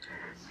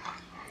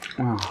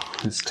Oh,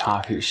 this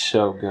toffee's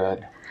so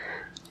good.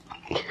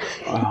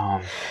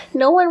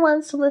 No one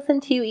wants to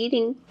listen to you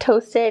eating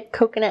toasted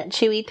coconut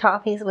chewy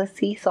toffees with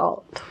sea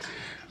salt.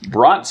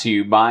 Brought to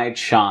you by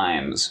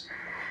Chimes.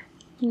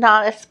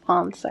 Not a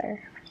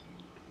sponsor.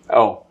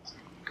 Oh.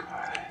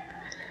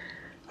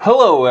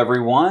 Hello,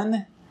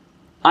 everyone.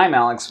 I'm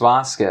Alex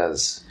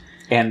Vasquez,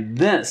 and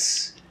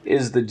this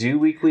is the Do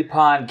Weekly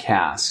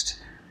Podcast,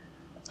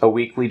 a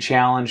weekly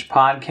challenge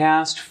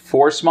podcast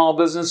for small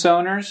business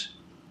owners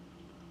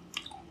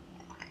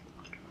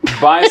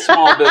by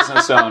small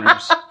business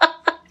owners.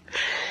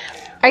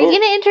 Are you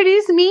going to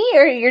introduce me,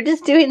 or you're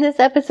just doing this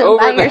episode Over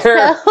by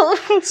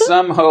yourself?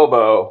 Some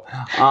hobo.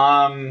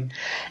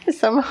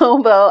 Some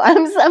hobo.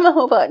 I'm some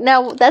hobo.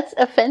 Now, that's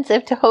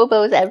offensive to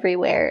hobos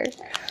everywhere.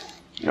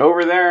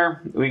 Over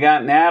there, we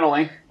got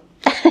Natalie.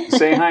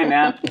 Say hi,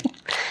 Nat.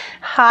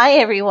 Hi,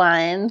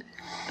 everyone.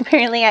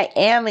 Apparently, I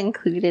am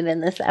included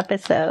in this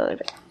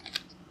episode.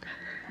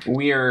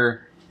 We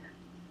are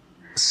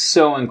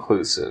so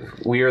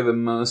inclusive. We are the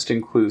most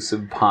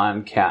inclusive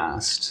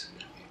podcast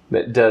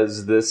that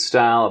does this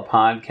style of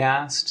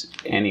podcast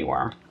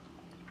anywhere.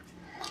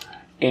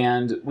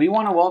 And we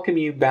want to welcome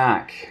you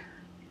back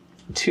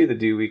to the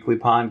Do Weekly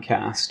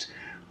Podcast.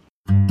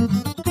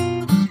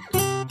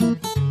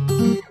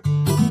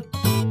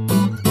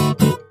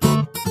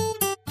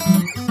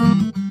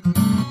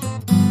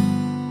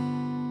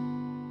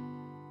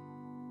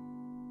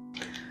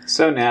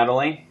 So,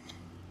 Natalie.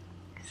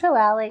 So,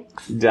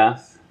 Alex.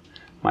 Death,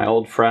 my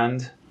old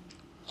friend.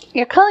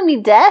 You're calling me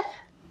Death?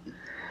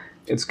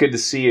 It's good to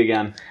see you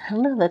again. I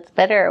don't know if that's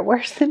better or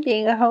worse than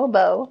being a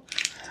hobo.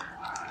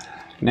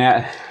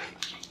 Nat,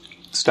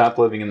 stop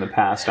living in the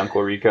past,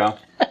 Uncle Rico.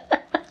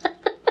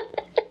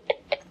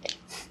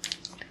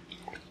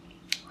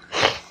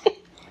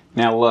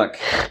 Now look,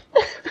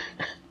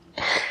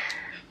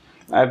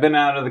 I've been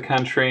out of the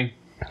country.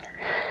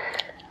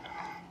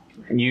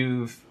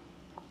 You've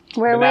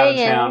Where been were out of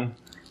you? town.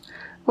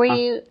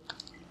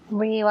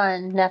 Were you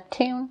on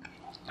Neptune?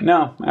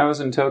 No, I was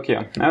in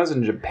Tokyo. I was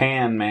in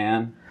Japan,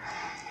 man.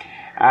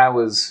 I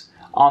was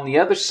on the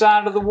other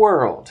side of the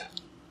world.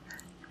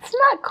 It's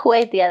not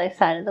quite the other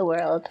side of the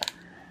world.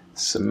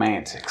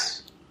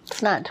 Semantics.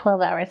 It's not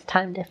 12 hours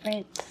time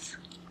difference.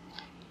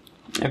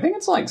 I think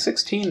it's like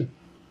 16.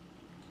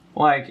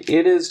 Like,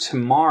 it is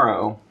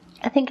tomorrow.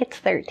 I think it's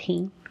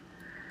 13.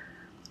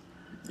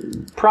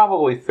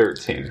 Probably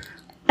 13.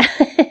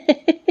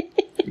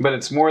 But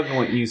it's more than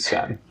what you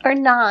said. Or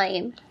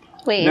 9.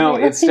 Wait, No,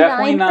 it's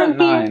definitely not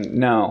 9.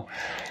 No.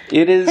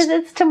 It is... Because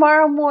it's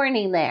tomorrow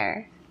morning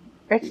there.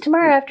 Or it's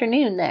tomorrow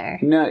afternoon there.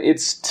 No,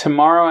 it's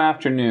tomorrow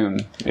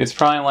afternoon. It's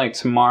probably like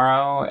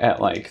tomorrow at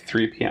like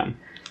 3 p.m.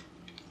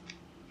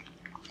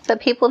 So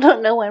people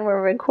don't know when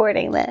we're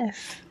recording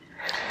this.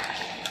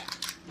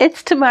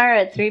 It's tomorrow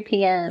at 3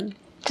 p.m.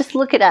 Just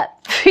look it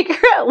up. Figure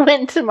out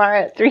when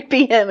tomorrow at 3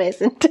 p.m. is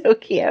in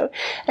Tokyo.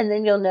 And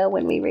then you'll know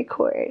when we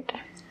record.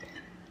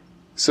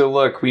 So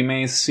look, we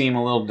may seem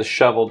a little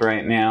disheveled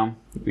right now.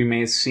 We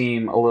may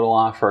seem a little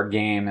off our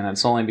game, and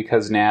it's only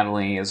because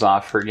Natalie is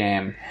off her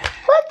game.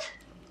 What?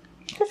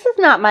 This is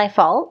not my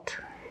fault.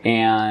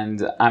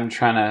 And I'm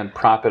trying to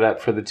prop it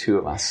up for the two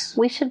of us.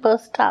 We should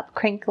both stop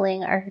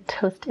crinkling our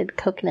toasted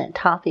coconut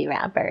toffee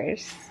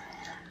wrappers.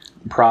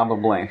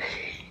 Probably.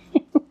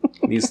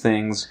 These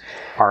things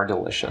are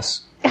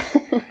delicious.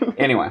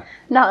 Anyway.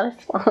 Not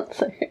a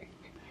sponsor.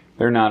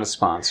 They're not a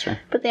sponsor.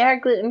 But they are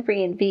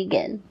gluten-free and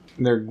vegan.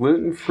 They're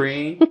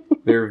gluten-free.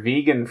 They're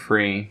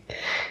vegan-free.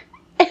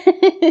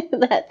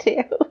 That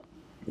too.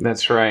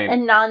 That's right.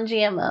 And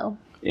non-GMO.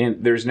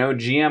 And there's no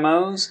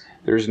GMOs,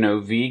 there's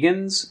no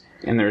vegans,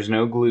 and there's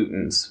no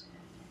glutens.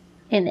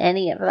 In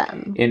any of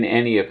them. In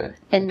any of it.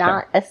 And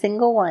not a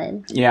single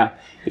one. Yeah.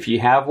 If you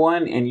have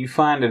one and you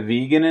find a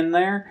vegan in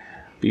there,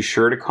 be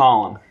sure to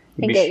call them.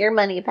 And get your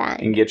money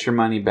back. And get your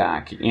money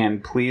back.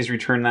 And please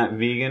return that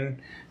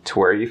vegan to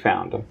where you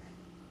found them.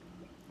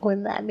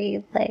 Wouldn't that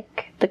be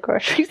like the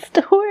grocery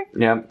store?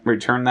 Yep.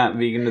 Return that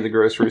vegan to the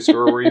grocery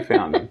store where you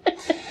found them.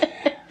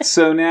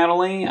 So,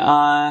 Natalie,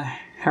 how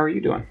are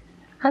you doing?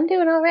 I'm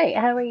doing all right.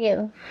 How are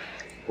you?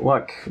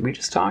 Look, we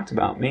just talked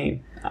about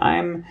me.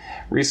 I'm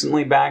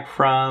recently back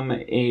from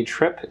a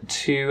trip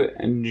to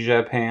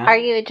Japan. Are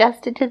you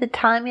adjusted to the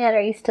time yet, or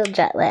are you still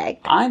jet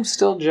lagged? I'm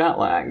still jet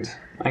lagged.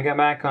 I got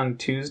back on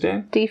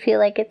Tuesday. Do you feel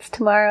like it's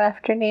tomorrow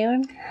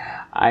afternoon?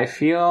 I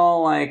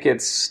feel like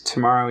it's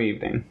tomorrow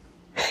evening.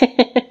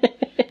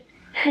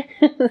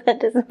 That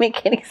doesn't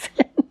make any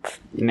sense.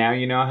 Now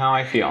you know how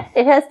I feel.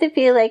 It has to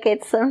feel like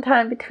it's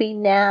sometime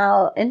between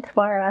now and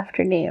tomorrow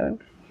afternoon.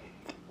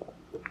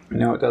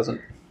 No, it doesn't.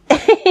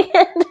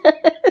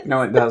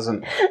 No, it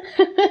doesn't.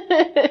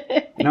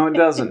 No, it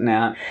doesn't,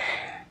 Nat.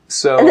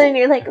 So, and then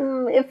you're like,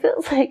 it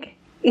feels like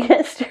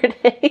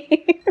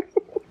yesterday.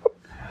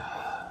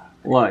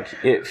 Look,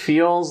 it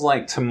feels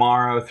like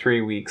tomorrow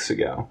 3 weeks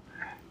ago.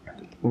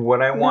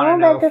 What I want to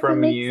know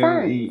from you,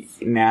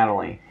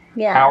 Natalie,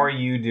 how are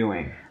you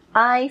doing?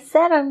 I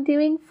said I'm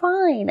doing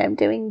fine. I'm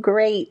doing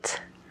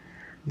great.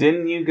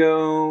 Didn't you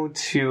go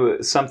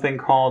to something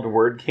called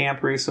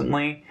WordCamp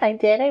recently? I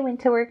did. I went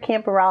to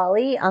WordCamp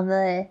Raleigh on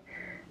the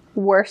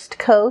worst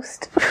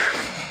coast.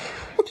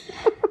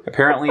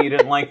 Apparently you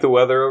didn't like the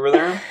weather over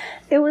there?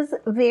 It was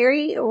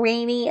very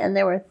rainy and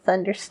there were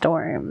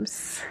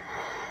thunderstorms.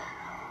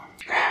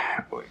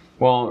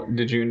 Well,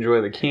 did you enjoy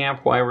the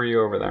camp? Why were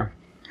you over there?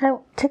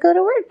 To go to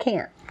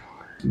WordCamp.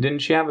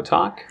 Didn't you have a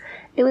talk?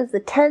 It was the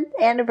 10th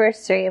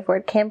anniversary of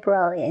WordCamp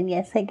Raleigh, and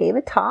yes, I gave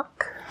a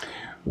talk.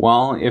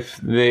 Well, if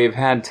they've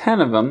had 10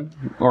 of them,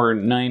 or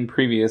 9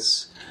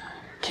 previous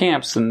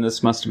camps, then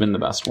this must have been the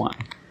best one.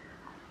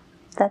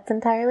 That's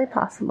entirely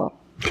possible.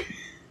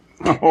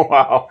 Oh,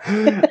 wow.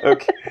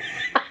 Okay.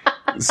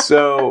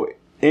 So,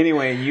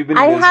 anyway, you've been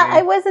busy.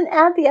 I wasn't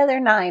at the other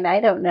 9.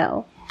 I don't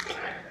know.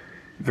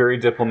 Very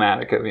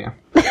diplomatic of you.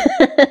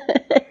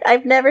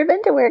 I've never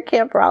been to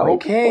WordCamp Raleigh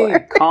before.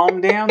 Calm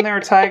down there,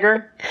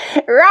 tiger.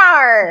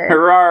 Rawr!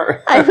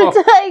 Rawr. I'm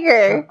a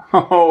tiger.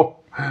 Oh,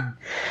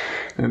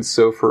 and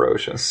so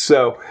ferocious.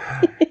 So,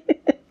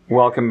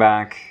 welcome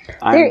back.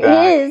 There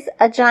is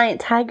a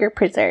giant tiger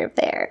preserve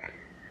there.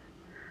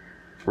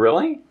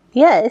 Really?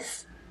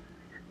 Yes.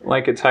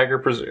 Like a tiger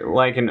preserve,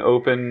 like an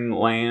open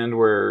land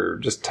where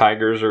just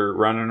tigers are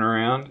running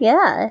around?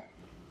 Yeah.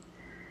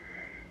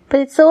 But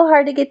it's so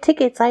hard to get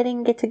tickets, I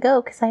didn't get to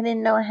go because I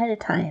didn't know ahead of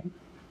time.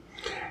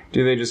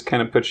 Do they just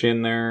kind of put you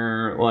in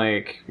there,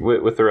 like,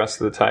 with the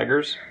rest of the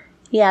tigers?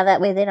 Yeah, that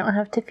way they don't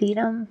have to feed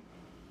them.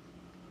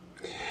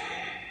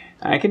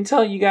 I can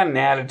tell you got an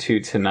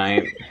attitude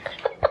tonight.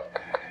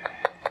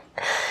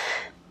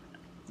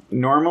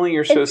 Normally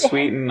you're so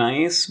sweet and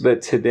nice,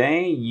 but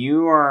today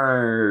you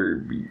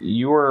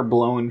are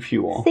blowing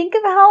fuel. Think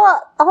of how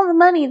all the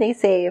money they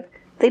save.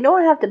 They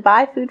don't have to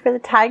buy food for the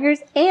tigers,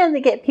 and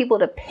they get people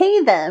to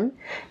pay them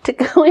to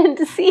go in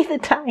to see the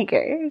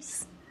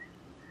tigers.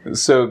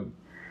 So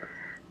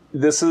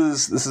this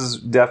is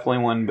definitely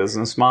one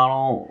business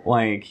model.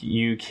 Like,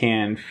 you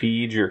can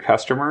feed your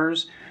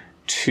customers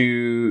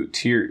to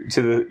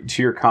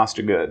your cost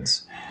of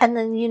goods, and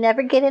then you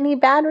never get any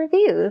bad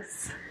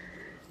reviews.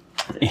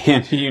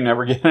 And you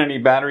never get any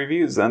bad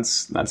reviews.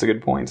 That's a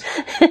good point.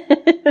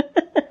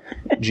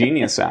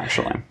 Genius,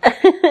 actually.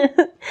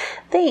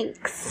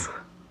 Thanks.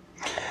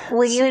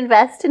 Will you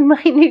invest in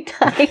my new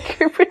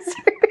tiger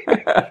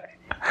preserve?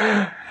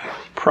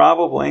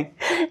 Probably.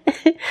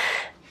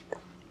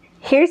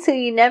 Here's who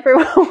you never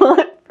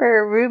want for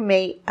a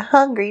roommate: a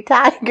hungry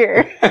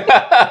tiger.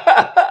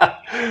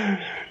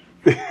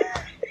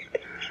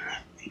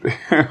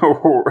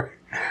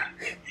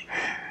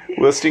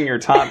 Listing your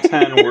top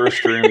 10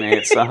 worst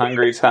roommates: a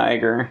hungry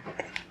tiger,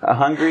 a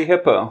hungry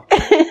hippo.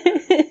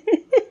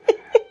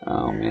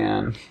 Oh,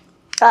 man.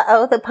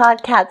 Uh-oh, the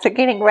podcasts are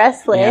getting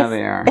restless. Yeah,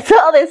 they are. It's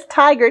all this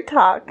tiger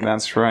talk.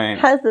 That's right.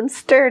 Has them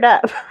stirred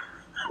up.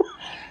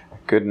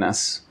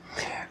 Goodness.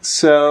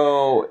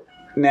 So,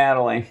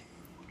 Natalie.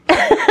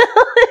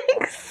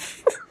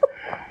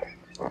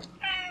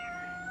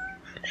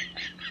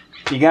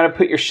 You got to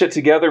put your shit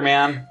together,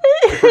 man.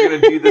 If we're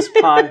going to do this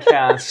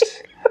podcast.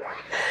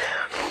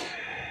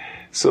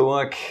 So,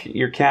 look,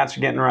 your cats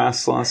are getting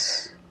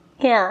restless.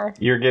 Yeah.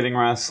 You're getting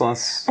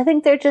restless. I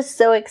think they're just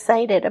so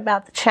excited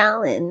about the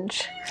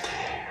challenge.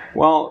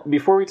 Well,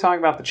 before we talk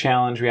about the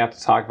challenge, we have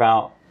to talk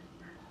about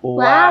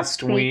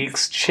last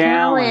week's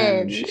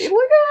challenge.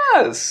 Look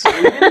at us. We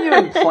didn't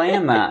even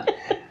plan that.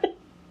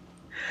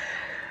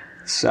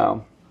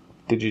 So,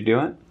 did you do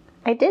it?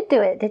 I did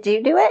do it. Did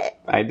you do it?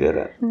 I did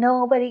it.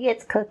 Nobody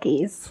gets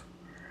cookies.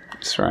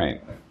 That's right.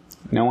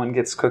 No one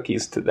gets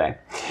cookies today.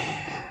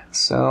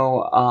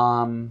 So,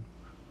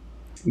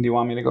 do you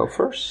want me to go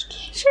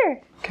first? Sure.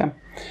 Okay.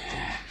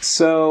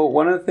 So,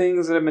 one of the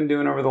things that I've been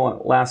doing over the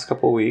last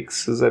couple of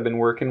weeks is I've been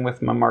working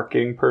with my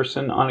marketing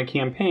person on a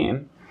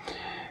campaign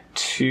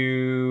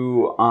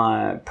to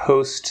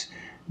post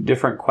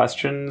different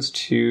questions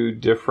to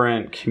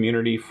different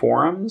community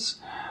forums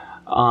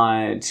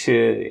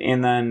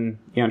and then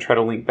try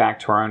to link back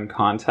to our own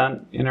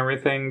content and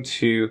everything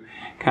to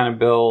kind of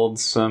build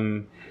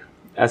some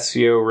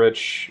SEO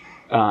rich.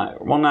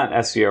 Well, not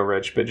SEO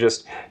rich, but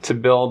just to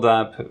build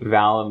up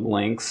valid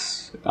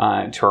links to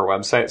our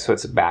website. So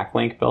it's a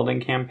backlink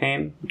building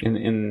campaign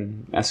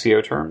in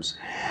SEO terms.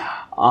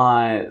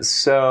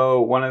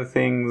 So one of the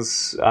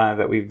things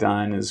that we've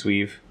done is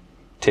we've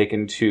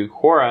taken to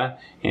Quora,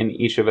 and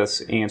each of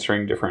us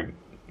answering different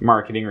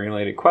marketing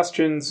related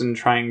questions and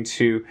trying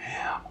to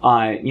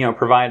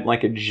provide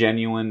like a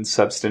genuine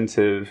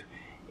substantive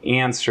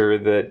answer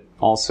that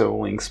also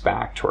links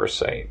back to our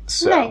site.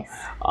 So,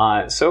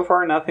 nice. So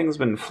far nothing's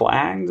been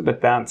flagged, but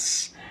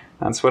that's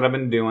what I've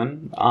been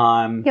doing. You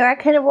are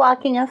kind of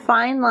walking a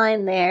fine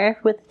line there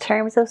with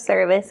terms of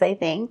service, I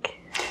think.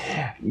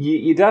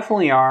 You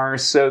definitely are.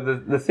 So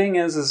the thing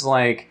is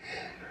like,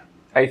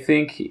 I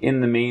think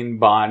in the main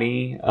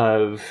body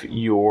of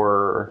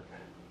your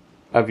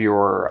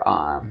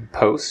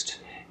post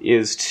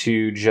is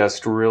to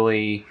just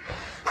really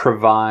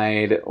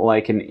provide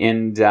like an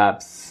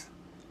in-depth,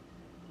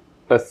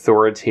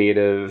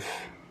 authoritative,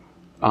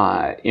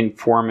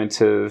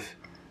 informative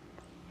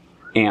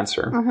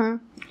answer.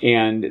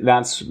 And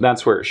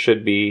that's where it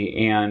should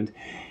be. And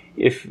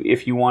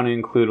if you want to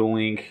include a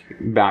link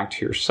back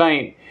to your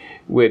site,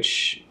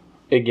 which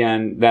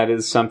again, that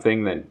is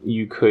something that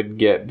you could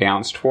get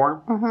bounced for,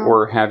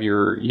 or have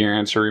your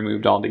answer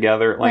removed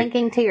altogether. Like,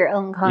 linking to your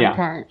own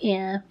content,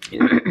 yeah.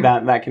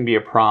 that can be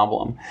a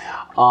problem.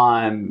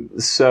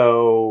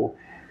 So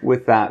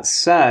with that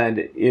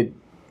said,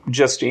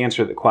 just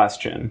answer the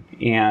question.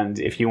 And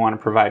if you want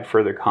to provide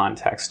further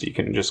context, you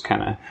can just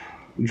kind of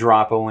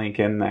drop a link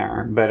in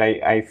there. But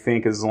I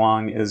think as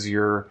long as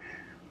you're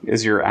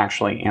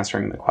actually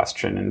answering the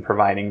question and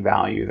providing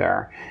value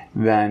there,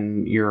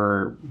 then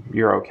you're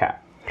okay.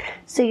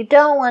 So you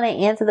don't want to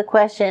answer the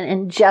question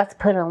and just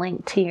put a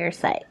link to your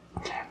site.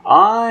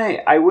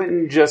 I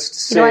wouldn't just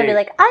say... You don't want to be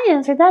like, I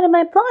answered that in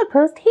my blog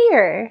post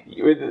here.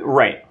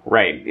 Right.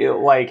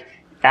 Like,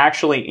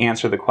 actually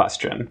answer the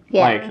question.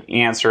 Yeah. Like,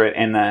 answer it,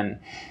 and then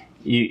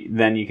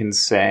you can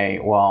say,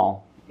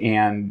 well,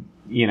 and,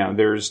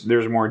 there's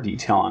more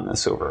detail on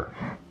this over,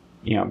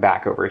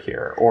 back over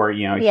here. Or,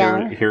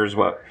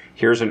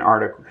 here's an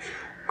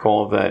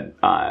article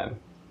that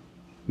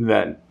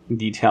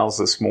details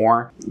this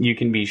more. You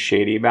can be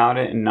shady about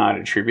it and not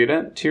attribute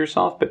it to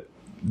yourself, but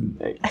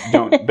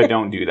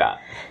don't do that,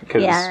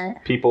 because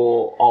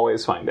people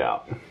always find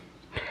out.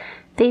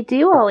 They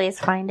do always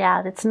find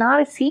out. It's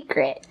not a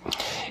secret.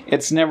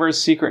 It's never a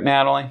secret,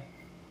 Natalie.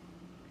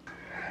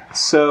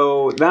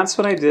 So that's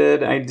what I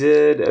did. I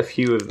did a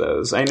few of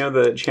those. I know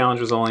the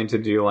challenge was only to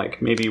do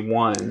like maybe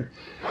one.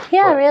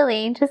 Yeah,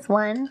 really, just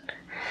one.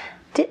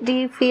 Do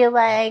you feel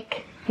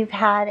like you've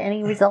had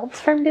any results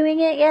from doing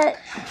it yet?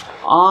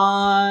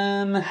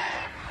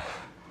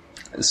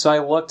 So I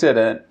looked at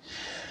it.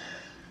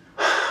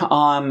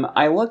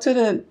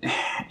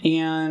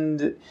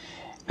 And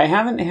I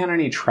haven't had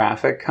any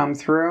traffic come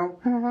through.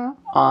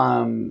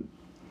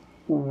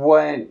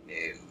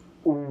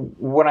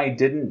 What I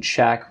didn't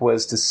check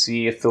was to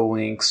see if the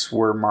links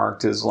were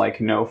marked as like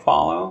no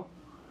follow.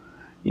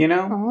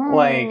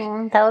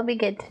 Like, that would be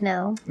good to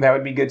know. That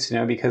would be good to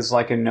know, because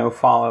like a no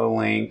follow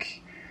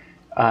link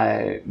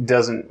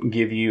doesn't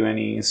give you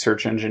any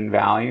search engine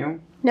value.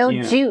 No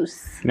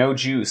juice. No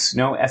juice.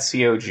 No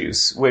SEO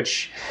juice,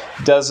 which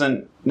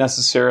doesn't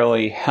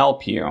necessarily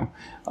help you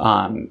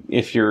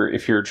if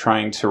you're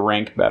trying to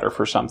rank better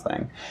for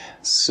something.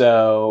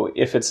 So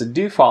if it's a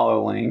do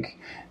follow link,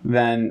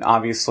 then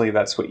obviously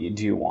that's what you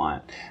do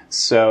want.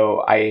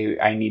 So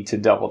I need to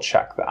double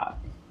check that.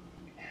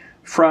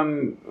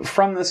 From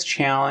this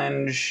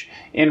challenge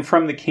and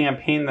from the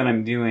campaign that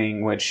I'm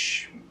doing,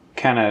 which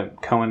kind of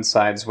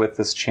coincides with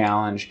this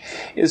challenge,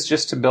 is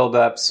just to build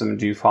up some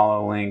do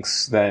follow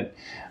links that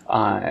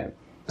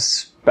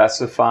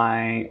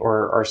specify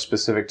or are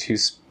specific to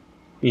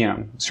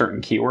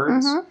certain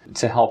keywords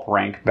to help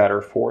rank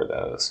better for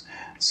those.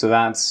 So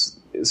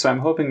I'm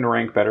hoping to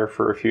rank better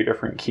for a few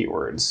different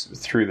keywords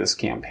through this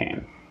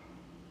campaign.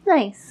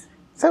 Nice.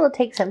 So it'll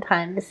take some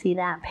time to see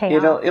that pay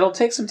off. It'll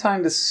take some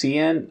time to see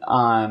it,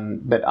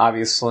 but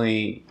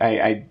obviously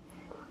I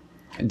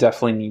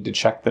definitely need to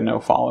check the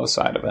no follow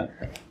side of it.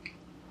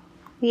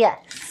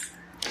 Yes,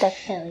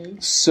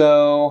 definitely.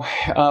 So,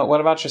 what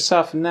about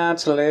yourself,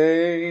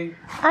 Natalie?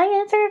 I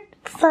answered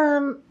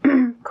some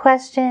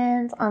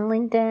questions on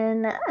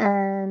LinkedIn,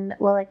 and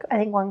I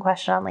think one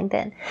question on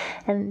LinkedIn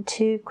and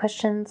 2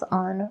 questions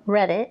on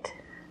Reddit.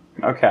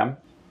 Okay.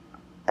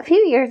 A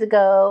few years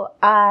ago,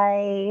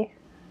 I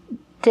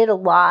did a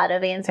lot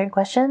of answering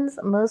questions,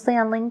 mostly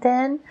on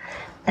LinkedIn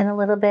and a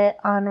little bit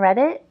on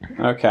Reddit.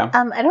 Okay.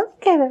 I don't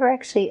think I've ever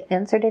actually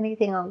answered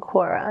anything on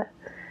Quora.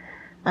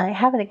 I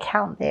have an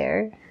account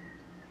there,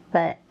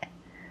 but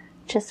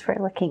just for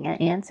looking at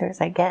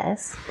answers, I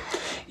guess.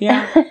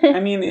 Yeah.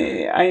 I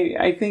mean,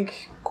 I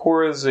think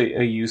Quora is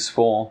a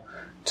useful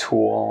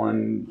tool,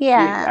 and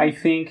I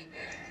think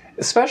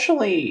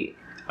especially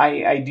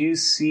I do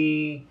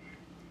see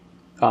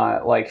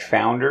like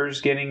founders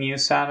getting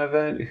use out of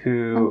it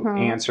who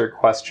answer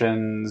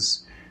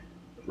questions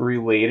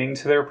relating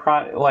to their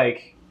product,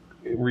 like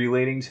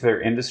relating to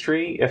their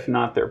industry, if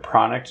not their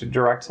product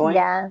directly.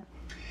 Yeah.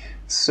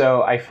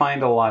 So I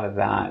find a lot of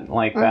that.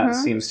 Like that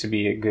seems to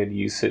be a good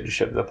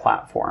usage of the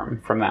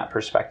platform from that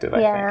perspective,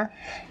 I think.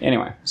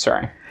 Anyway,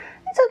 sorry.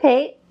 It's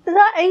okay.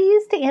 I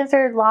used to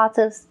answer lots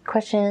of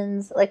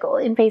questions, like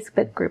in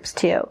Facebook groups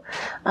too,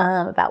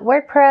 about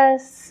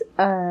WordPress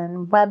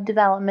and web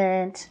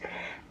development.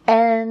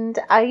 And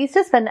I used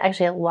to spend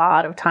actually a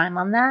lot of time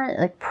on that,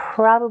 like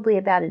probably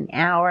about an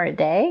hour a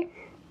day,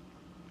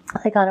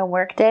 like on a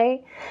work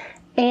day.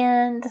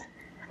 And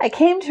I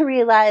came to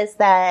realize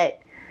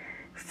that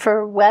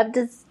for web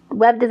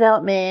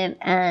development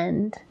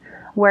and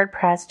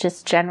WordPress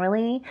just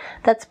generally,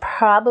 that's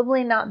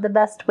probably not the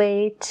best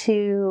way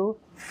to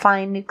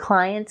find new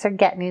clients or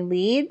get new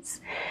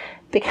leads,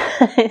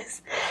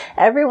 because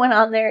everyone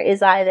on there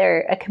is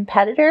either a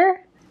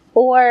competitor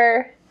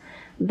or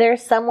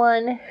there's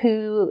someone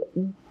who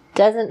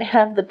doesn't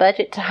have the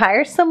budget to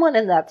hire someone,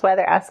 and that's why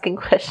they're asking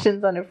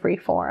questions on a free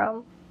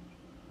forum.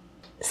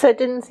 So it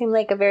didn't seem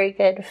like a very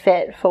good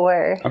fit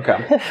for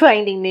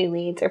finding new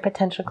leads or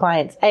potential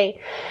clients.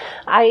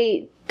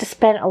 I just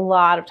spent a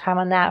lot of time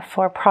on that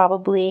for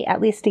probably at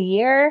least a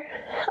year.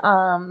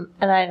 And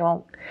I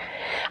don't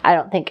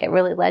think it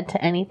really led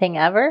to anything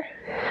ever.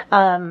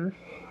 But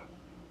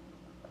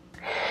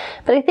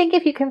I think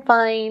if you can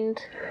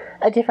find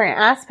a different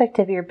aspect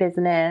of your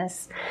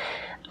business,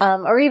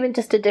 or even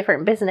just a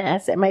different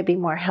business, it might be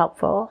more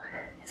helpful.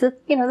 So,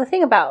 the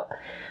thing about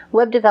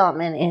web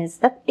development is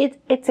that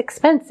it's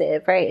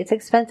expensive, right? It's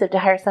expensive to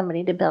hire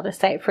somebody to build a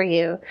site for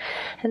you.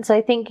 And so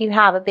I think you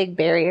have a big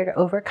barrier to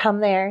overcome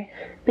there.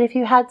 But if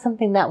you had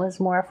something that was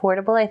more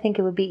affordable, I think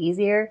it would be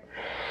easier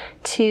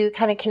to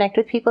kind of connect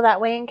with people that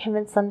way and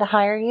convince them to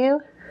hire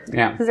you.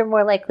 Yeah. Because they're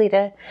more likely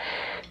to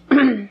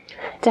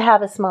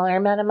have a smaller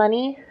amount of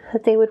money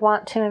that they would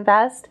want to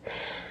invest.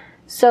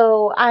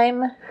 So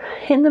I'm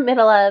in the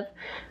middle of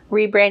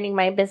rebranding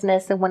my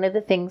business, and one of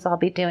the things I'll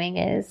be doing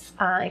is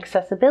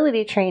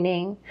accessibility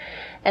training.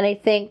 And I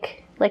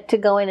think to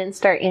go in and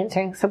start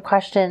answering some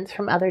questions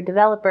from other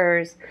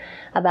developers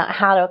about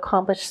how to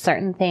accomplish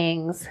certain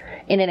things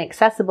in an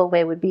accessible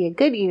way would be a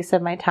good use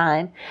of my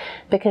time,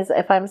 because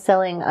if I'm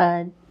selling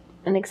an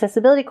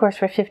accessibility course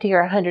for $50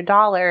 or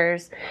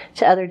 $100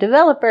 to other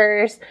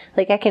developers,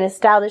 I can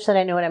establish that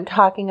I know what I'm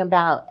talking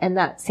about, and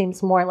that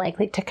seems more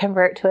likely to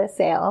convert to a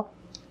sale.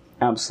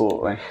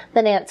 Absolutely.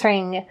 Than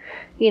answering,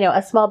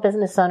 a small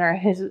business owner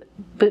who's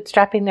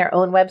bootstrapping their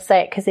own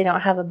website because they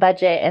don't have a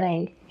budget, and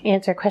I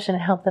answer a question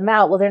and help them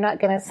out. Well, they're not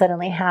going to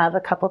suddenly have a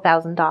couple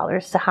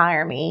 $1,000s to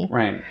hire me.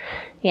 Right.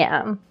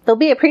 Yeah. They'll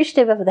be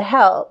appreciative of the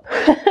help,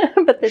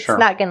 but it's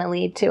not going to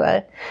lead to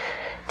a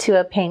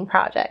paying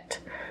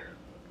project.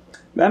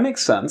 That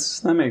makes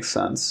sense.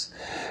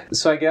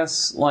 So I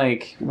guess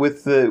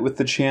with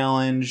the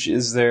challenge,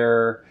 is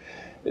there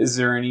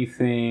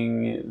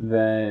anything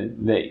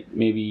that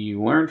maybe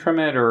you learned from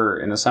it, or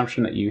an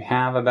assumption that you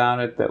have about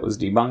it that was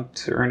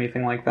debunked or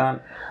anything like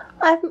that?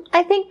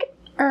 I think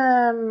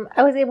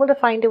I was able to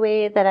find a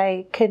way that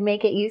I could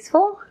make it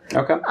useful.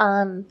 Okay.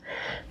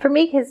 For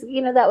me, because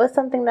that was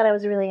something that I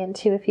was really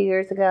into a few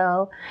years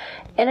ago,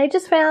 and I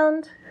just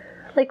found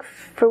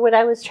for what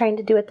I was trying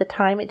to do at the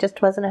time, it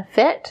just wasn't a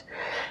fit.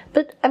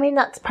 But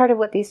that's part of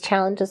what these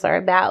challenges are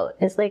about,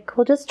 is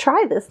well, just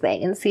try this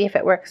thing and see if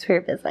it works for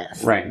your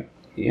business. Right.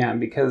 Yeah,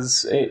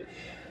 because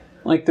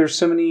there's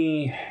so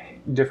many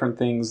different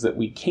things that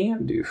we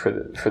can do for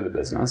the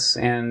business,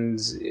 and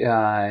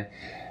I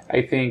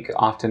think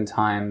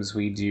oftentimes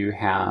we do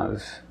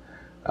have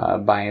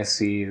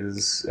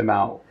biases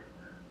about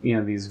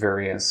these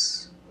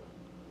various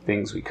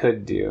things we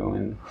could do,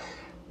 and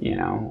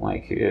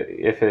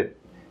if it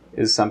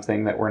is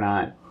something that we're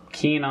not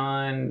keen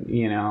on,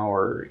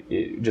 or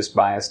just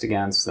biased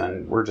against,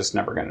 then we're just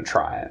never going to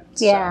try it.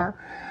 Yeah.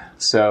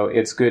 So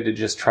it's good to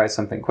just try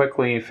something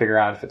quickly, figure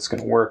out if it's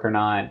going to work or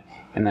not,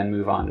 and then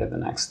move on to the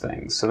next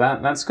thing. So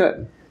that's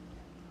good.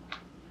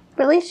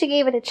 But at least you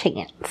gave it a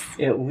chance.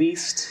 At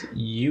least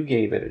you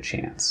gave it a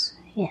chance.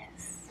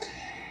 Yes.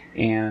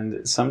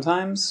 And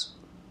sometimes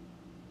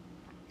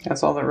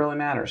that's all that really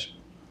matters.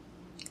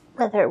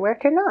 Whether it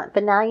worked or not,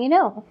 but now you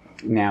know.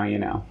 Now you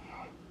know.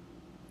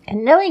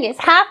 And knowing is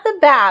half the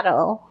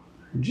battle.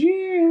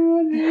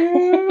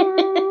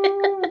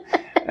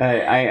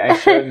 I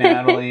showed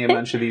Natalie a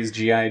bunch of these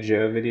G.I.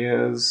 Joe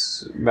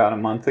videos about a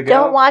month ago.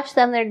 Don't watch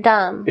them, they're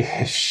dumb.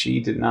 She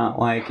did not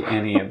like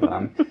any of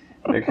them.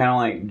 They're kind of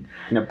like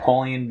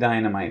Napoleon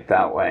Dynamite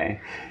that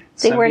way.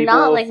 They were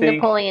not like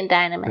Napoleon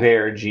Dynamite.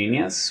 They're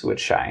genius,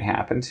 which I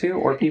happen to,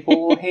 or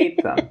people will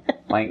hate them,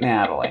 like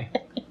Natalie,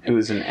 who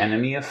is an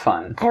enemy of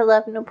fun. I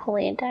love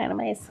Napoleon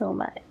Dynamite so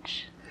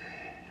much.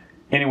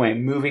 Anyway,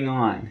 moving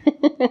on.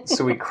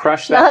 So we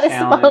crushed that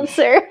challenge. Not a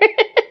sponsor.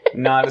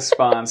 Not a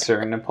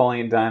sponsor.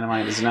 Napoleon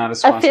Dynamite is not a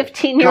sponsor. A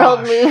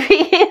 15-year-old movie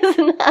is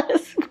not a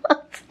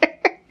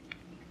sponsor.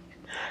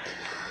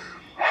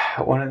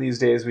 One of these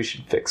days we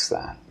should fix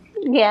that.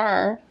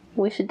 Yeah.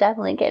 We should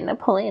definitely get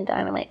Napoleon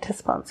Dynamite to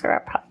sponsor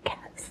our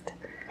podcast.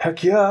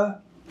 Heck yeah.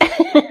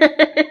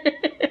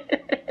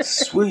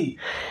 Sweet.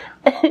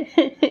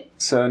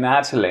 So,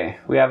 Natalie,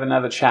 we have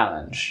another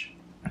challenge.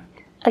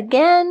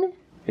 Again?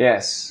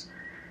 Yes.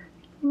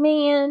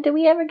 Man, do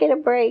we ever get a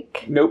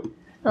break? Nope.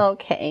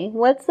 Okay,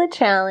 what's the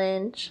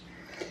challenge?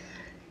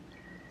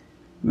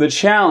 The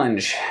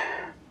challenge,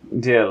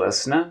 dear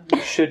listener,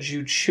 should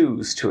you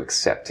choose to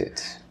accept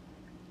it,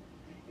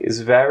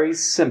 is very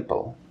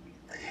simple.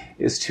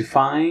 Is to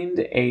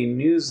find a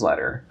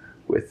newsletter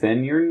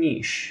within your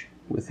niche,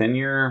 within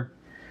your...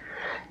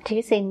 Do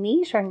you say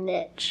niche or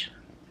niche?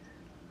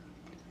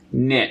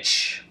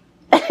 Niche.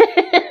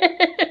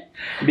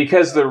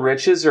 Because the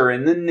riches are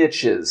in the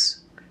niches.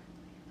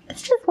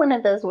 It's just one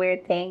of those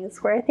weird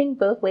things where I think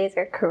both ways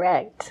are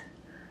correct.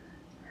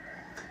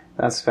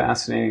 That's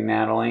fascinating,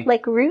 Natalie.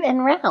 Like root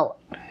and route.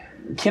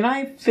 Can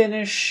I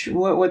finish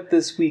what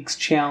this week's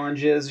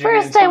challenge is?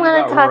 First, I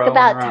want to talk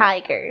about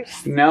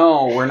tigers.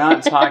 No, we're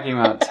not talking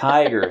about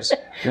tigers.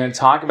 We're going to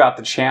talk about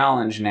the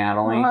challenge,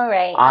 Natalie. All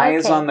right.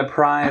 Eyes on the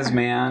prize,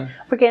 man.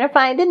 We're going to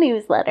find a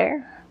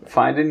newsletter.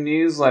 Find a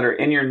newsletter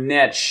in your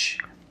niche.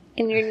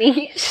 In your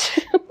niche.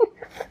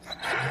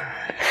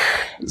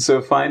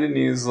 So find a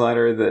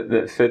newsletter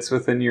that fits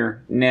within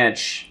your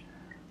niche.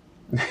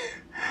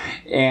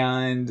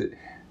 And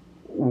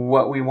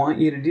what we want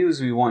you to do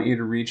is we want you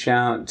to reach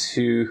out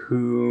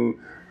to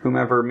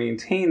whomever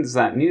maintains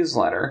that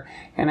newsletter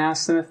and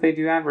ask them if they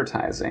do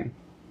advertising.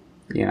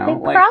 You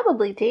know, They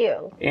probably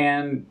do.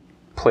 And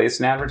place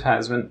an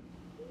advertisement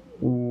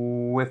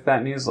with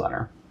that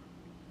newsletter.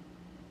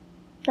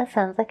 That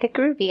sounds like a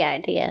groovy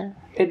idea.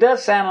 It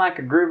does sound like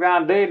a groovy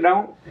idea,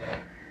 don't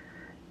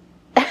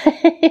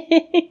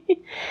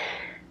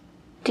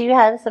Do you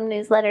have some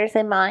newsletters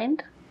in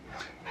mind?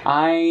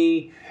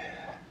 I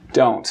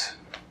don't.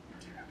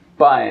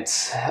 But,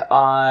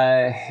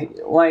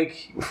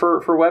 like,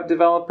 for web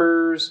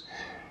developers,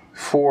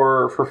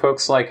 for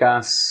folks like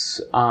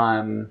us,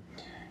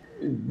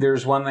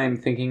 there's one that I'm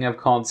thinking of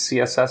called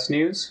CSS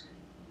News.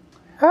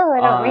 Oh,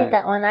 I don't read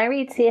that one. I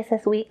read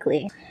CSS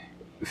Weekly.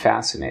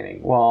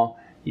 Fascinating. Well,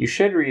 you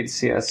should read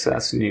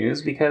CSS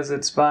News because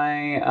it's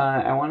by,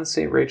 I want to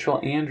say Rachel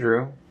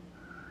Andrew,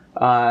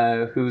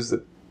 who's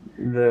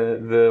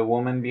the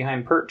woman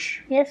behind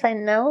Perch. Yes, I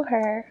know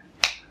her.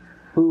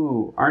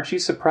 Ooh, aren't you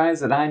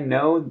surprised that I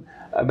know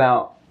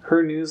about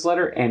her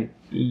newsletter and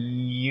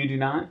you do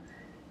not?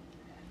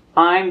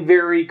 I'm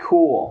very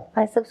cool.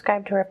 I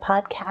subscribe to her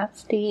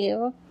podcast. Do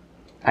you?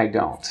 I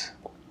don't.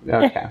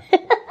 Okay.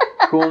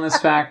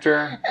 Coolness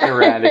factor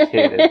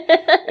eradicated.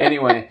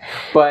 Anyway,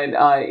 but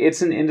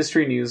it's an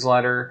industry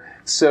newsletter.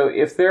 So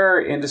if there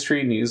are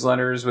industry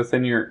newsletters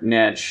within your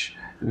niche,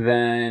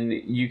 then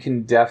you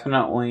can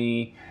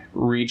definitely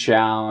reach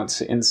out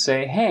and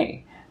say,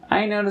 hey,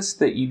 I noticed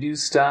that you do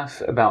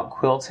stuff about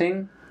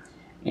quilting,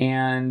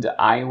 and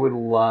I would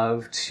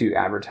love to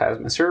advertise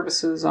my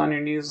services on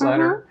your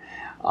newsletter.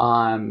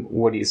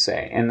 What do you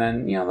say? And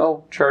then,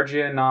 they'll charge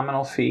you a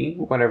nominal fee,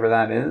 whatever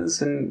that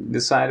is, and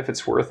decide if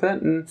it's worth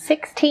it. And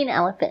 16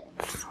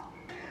 elephants.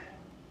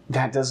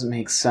 that doesn't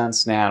make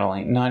sense,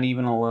 Natalie. Not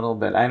even a little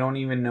bit. I don't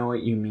even know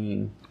what you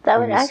mean. That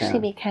would actually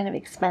be kind of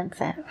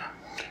expensive. Do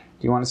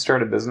you want to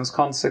start a business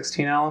called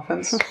 16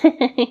 Elephants?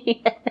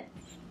 Yes.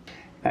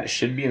 That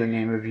should be the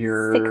name of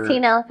your...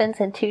 16 elephants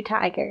and 2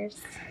 tigers.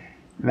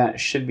 That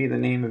should be the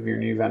name of your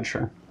new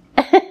venture.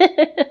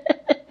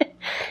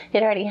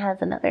 It already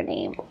has another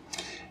name.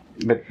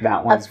 But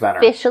that one's better.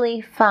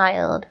 Officially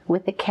filed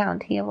with the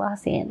County of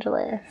Los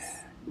Angeles.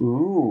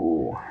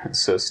 Ooh.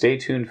 So stay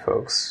tuned,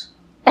 folks.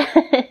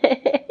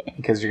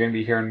 Because you're going to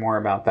be hearing more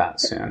about that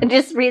soon.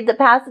 Just read the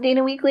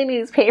Pasadena Weekly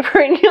newspaper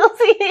and you'll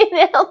see the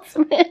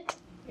announcement.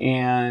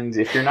 And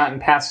if you're not in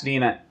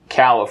Pasadena,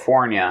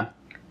 California,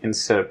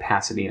 instead of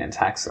Pasadena,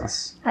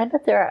 Texas. I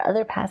bet there are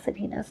other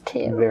Pasadenas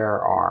too.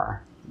 There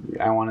are.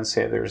 I want to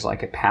say there's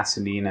like a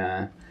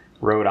Pasadena,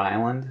 Rhode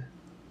Island.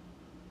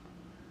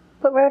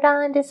 But Rhode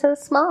Island is so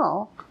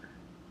small.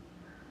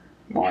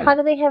 Well, How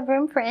do they have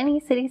room for any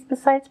cities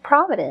besides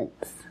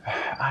Providence?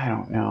 I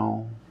don't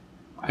know.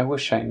 I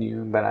wish I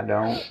knew, but I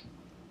don't.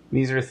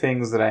 These are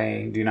things that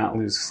I do not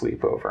lose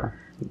sleep over,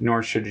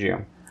 nor should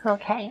you.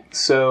 Okay.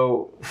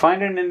 So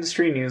find an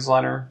industry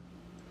newsletter,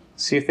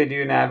 see if they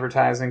do an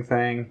advertising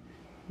thing,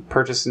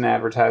 purchase an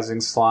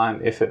advertising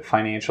slot if it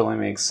financially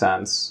makes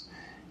sense,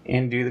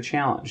 and do the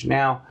challenge.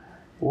 Now,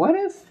 what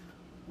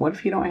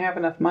if you don't have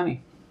enough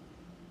money?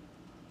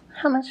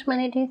 How much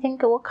money do you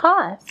think it will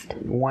cost?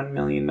 $1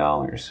 million.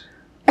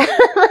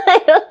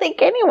 I don't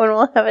think anyone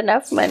will have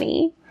enough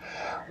money.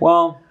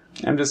 Well,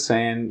 I'm just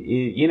saying,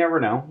 you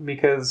never know,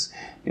 because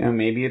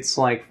maybe it's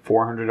like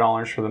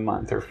 $400 for the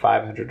month or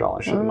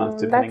 $500 for the month,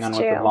 depending on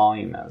what the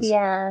volume is.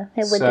 Yeah,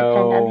 it would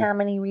depend on how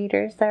many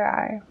readers there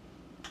are.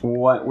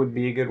 What would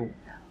be a good...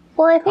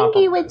 Well, I think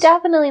you would compromise?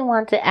 definitely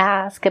want to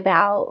ask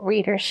about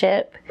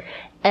readership,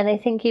 and I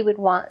think you would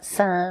want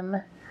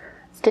some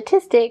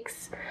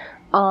statistics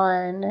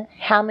on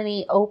how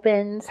many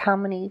opens, how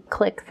many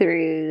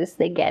click-throughs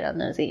they get on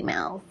those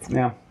emails.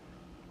 Yeah,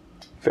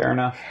 fair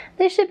enough.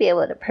 They should be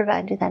able to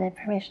provide you that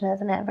information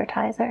as an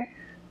advertiser.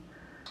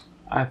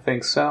 I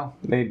think so.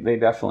 They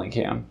definitely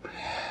can.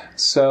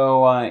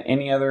 So,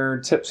 any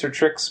other tips or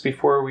tricks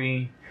before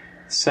we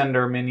send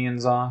our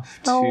minions off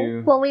to...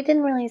 Oh, well, we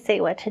didn't really say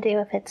what to do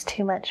if it's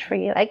too much for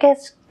you. I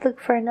guess look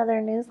for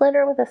another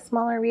newsletter with a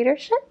smaller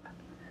readership.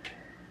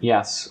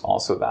 Yes,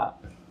 also that.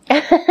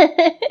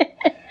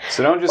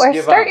 So don't just or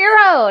give start up. your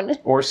own.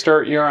 Or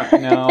start your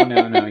own.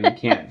 No, you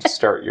can't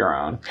start your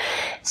own.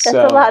 That's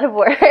a lot of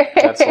work.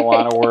 That's a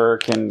lot of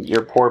work, and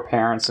your poor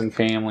parents and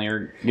family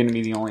are going to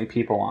be the only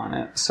people on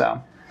it.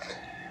 So,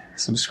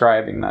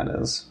 subscribing, that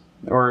is.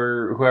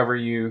 Or whoever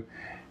you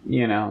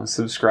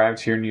subscribe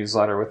to your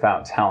newsletter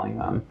without telling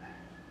them.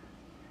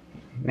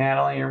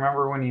 Natalie, you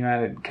remember when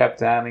you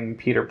kept adding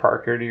Peter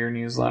Parker to your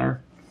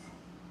newsletter?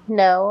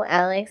 No,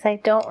 Alex, I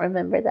don't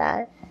remember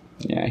that.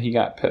 Yeah, he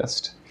got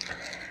pissed.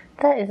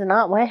 That is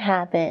not what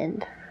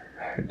happened.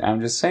 I'm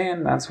just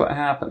saying, that's what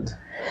happened.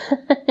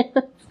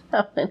 That's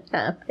not what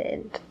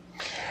happened.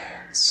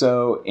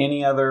 So,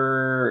 any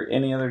other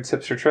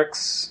tips or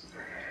tricks?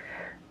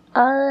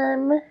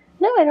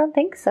 No, I don't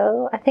think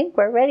so. I think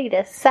we're ready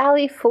to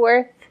sally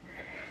forth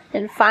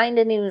and find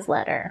a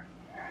newsletter.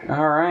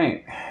 All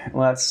right.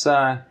 Let's,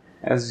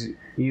 as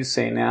you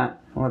say, Nat,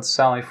 let's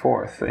sally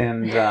forth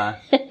and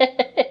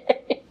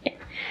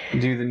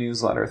do the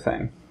newsletter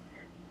thing.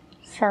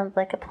 Sounds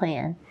like a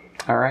plan.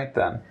 All right,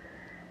 then.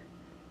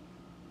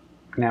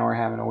 Now we're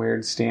having a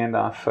weird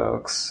standoff,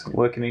 folks,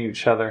 looking at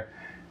each other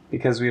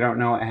because we don't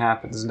know what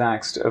happens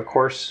next. Of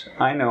course,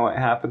 I know what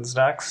happens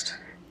next.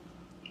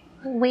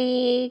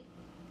 We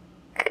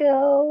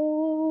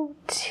go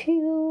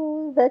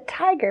to the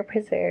tiger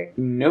preserve.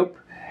 Nope.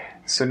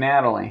 So,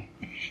 Natalie,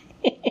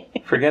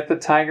 forget the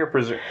tiger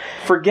preserve.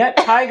 Forget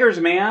tigers,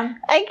 man.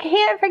 I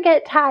can't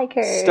forget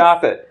tigers.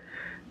 Stop it.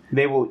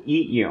 They will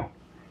eat you.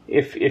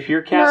 If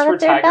your cats were Not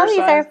if their bellies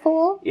are tiger-sized,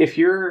 full. if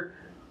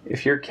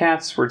your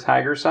cats were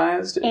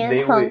tiger-sized, And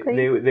they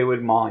hungry.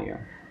 would maul you.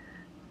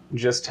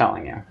 Just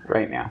telling you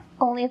right now.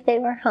 Only if they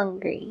were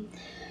hungry.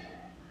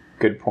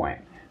 Good point.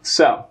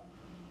 So,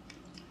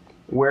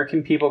 where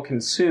can people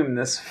consume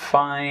this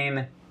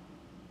fine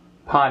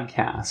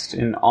podcast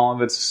in all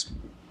of its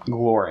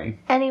glory?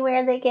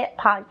 Anywhere they get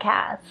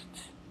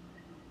podcasts.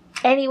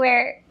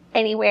 Anywhere.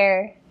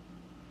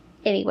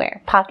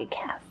 Pocket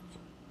Casts.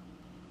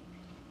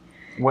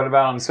 What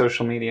about on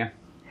social media?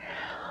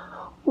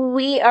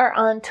 We are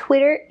on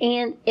Twitter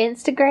and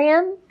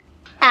Instagram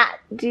at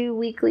Do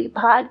Weekly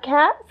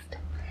Podcast.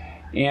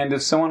 And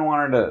if someone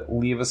wanted to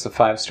leave us a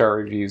 5-star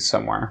review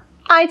somewhere,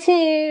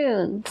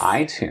 iTunes.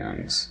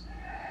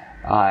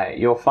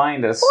 You'll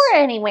find us. Or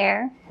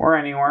anywhere. Or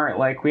anywhere.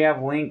 Like, we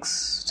have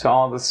links to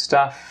all the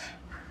stuff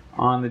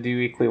on the Do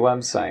Weekly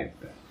website.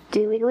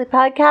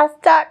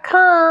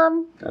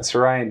 DoWeeklyPodcast.com. That's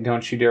right.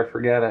 Don't you dare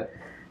forget it.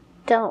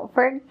 Don't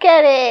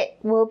forget it.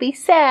 We'll be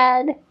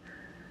sad.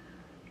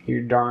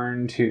 You're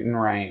darn tootin'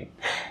 right.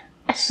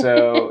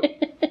 So,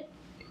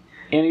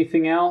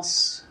 anything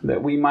else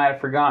that we might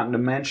have forgotten to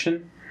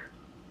mention?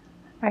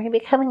 Are you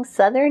becoming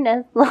Southern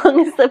as long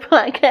as the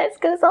podcast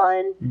goes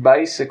on?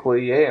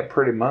 Basically, yeah,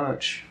 pretty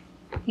much.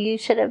 You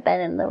should have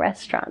been in the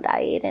restaurant I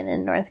ate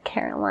in North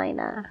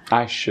Carolina.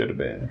 I should have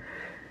been.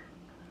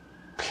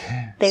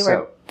 They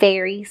were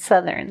very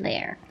Southern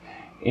there.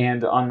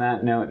 And on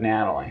that note,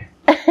 Natalie,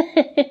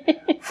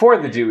 for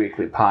the Do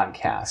Weekly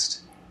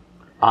podcast,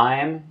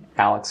 I'm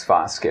Alex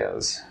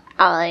Vasquez.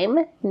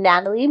 I'm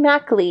Natalie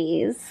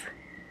MacLeese.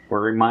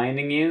 We're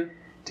reminding you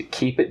to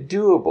keep it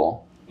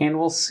doable, and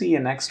we'll see you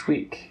next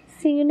week.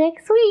 See you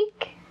next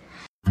week.